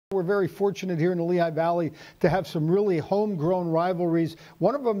we're very fortunate here in the Lehigh Valley to have some really homegrown rivalries.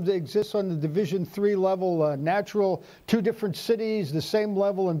 One of them exists on the Division III level, natural, two different cities, the same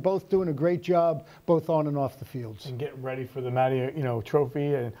level, and both doing a great job, both on and off the fields. And getting ready for the Mattia,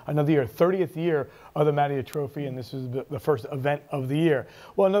 trophy, and another year, 30th year of the Mattia Trophy, and this is the first event of the year.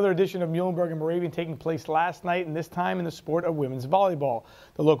 Well, another edition of Muhlenberg and Moravian taking place last night, and this time in the sport of women's volleyball.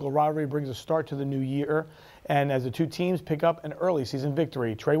 The local rivalry brings a start to the new year, and as the two teams pick up an early season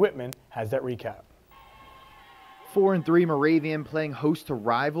victory, Trey Whitman has that recap. 4-3 Moravian playing host to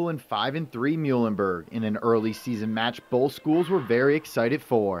rival and 5-3 Muhlenberg in an early season match both schools were very excited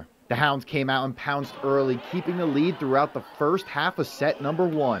for. The Hounds came out and pounced early, keeping the lead throughout the first half of set number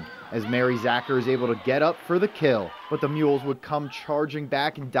 1, as Mary Zacher is able to get up for the kill. But the Mules would come charging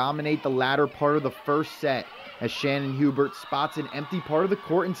back and dominate the latter part of the first set, as Shannon Hubert spots an empty part of the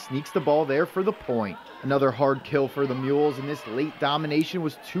court and sneaks the ball there for the point. Another hard kill for the Mules, and this late domination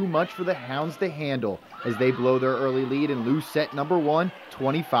was too much for the Hounds to handle, as they blow their early lead and lose set number 1,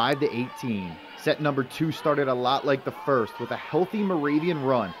 25-18. Set number 2 started a lot like the first, with a healthy Moravian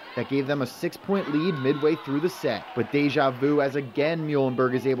run that gave them a 6-point lead midway through the set. But deja vu, as again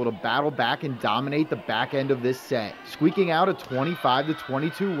Muhlenberg is able to battle back and dominate the back end of this set, squeaking out a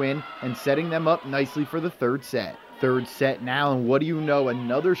 25-22 win and setting them up nicely for the third set. Third set now, and what do you know,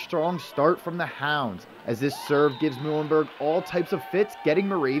 another strong start from the Hounds, as this serve gives Muhlenberg all types of fits, getting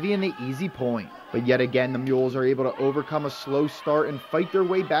Moravian the easy point. But yet again, the Mules are able to overcome a slow start and fight their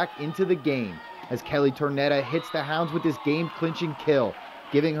way back into the game, as Kelly Tornetta hits the Hounds with this game-clinching kill,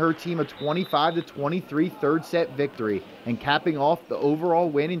 giving her team a 25-23 third set victory and capping off the overall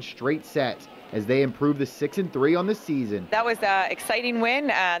win in straight sets, as they improve to 6-3 on the season. That was an exciting win.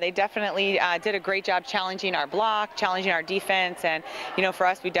 They definitely did a great job challenging our block, challenging our defense, and for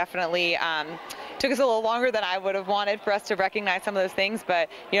us, we definitely took us a little longer than I would have wanted for us to recognize some of those things, but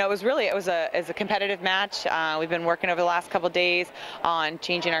it was a competitive match. We've been working over the last couple of days on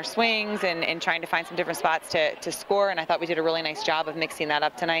changing our swings and trying to find some different spots to score, and I thought we did a really nice job of mixing that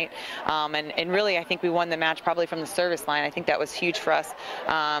up tonight. And really, I think we won the match probably from the service line. I think that was huge for us.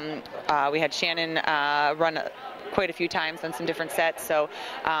 We had Shannon run quite a few times on some different sets, so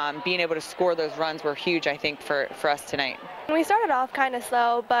being able to score those runs were huge, I think, for us tonight. We started off kind of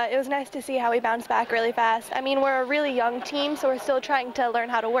slow, but it was nice to see how we bounced back really fast. I mean, we're a really young team, so we're still trying to learn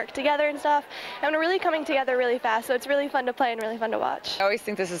how to work together and stuff, and we're really coming together really fast, so it's really fun to play and really fun to watch. I always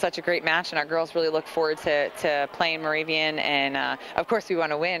think this is such a great match, and our girls really look forward to playing Moravian, and of course we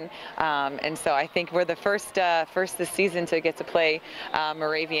want to win, and so I think we're the first this season to get to play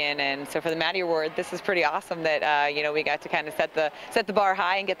Moravian, and so for the Mattie Award, this is pretty awesome that we got to kind of set the bar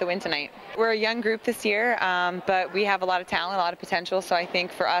high and get the win tonight. We're a young group this year, but we have a lot of talent, a lot of potential, so I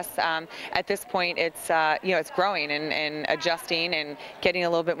think for us at this point it's it's growing and adjusting and getting a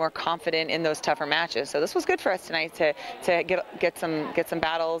little bit more confident in those tougher matches. So this was good for us tonight to get some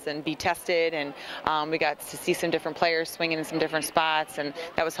battles and be tested, and we got to see some different players swinging in some different spots, and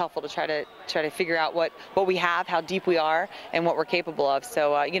that was helpful to try to figure out what we have, how deep we are, and what we're capable of.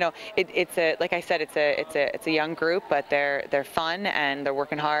 So it's like I said, it's a young group, but they're fun and they're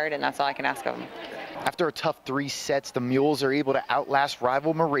working hard, and that's all I can ask of them. After a tough 3 sets, the Mules are able to outlast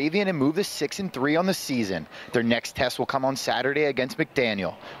rival Moravian and move to 6-3 on the season. Their next test will come on Saturday against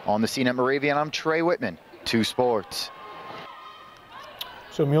McDaniel. On the scene at Moravian, I'm Trey Whitman, 2 Sports.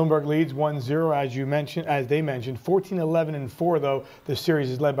 So Muhlenberg leads 1-0, as they mentioned. 14-11-4, though. The series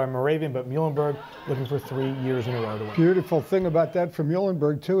is led by Moravian, but Muhlenberg looking for 3 years in a row to win. Beautiful thing about that for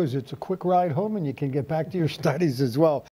Muhlenberg, too, is it's a quick ride home and you can get back to your studies as well.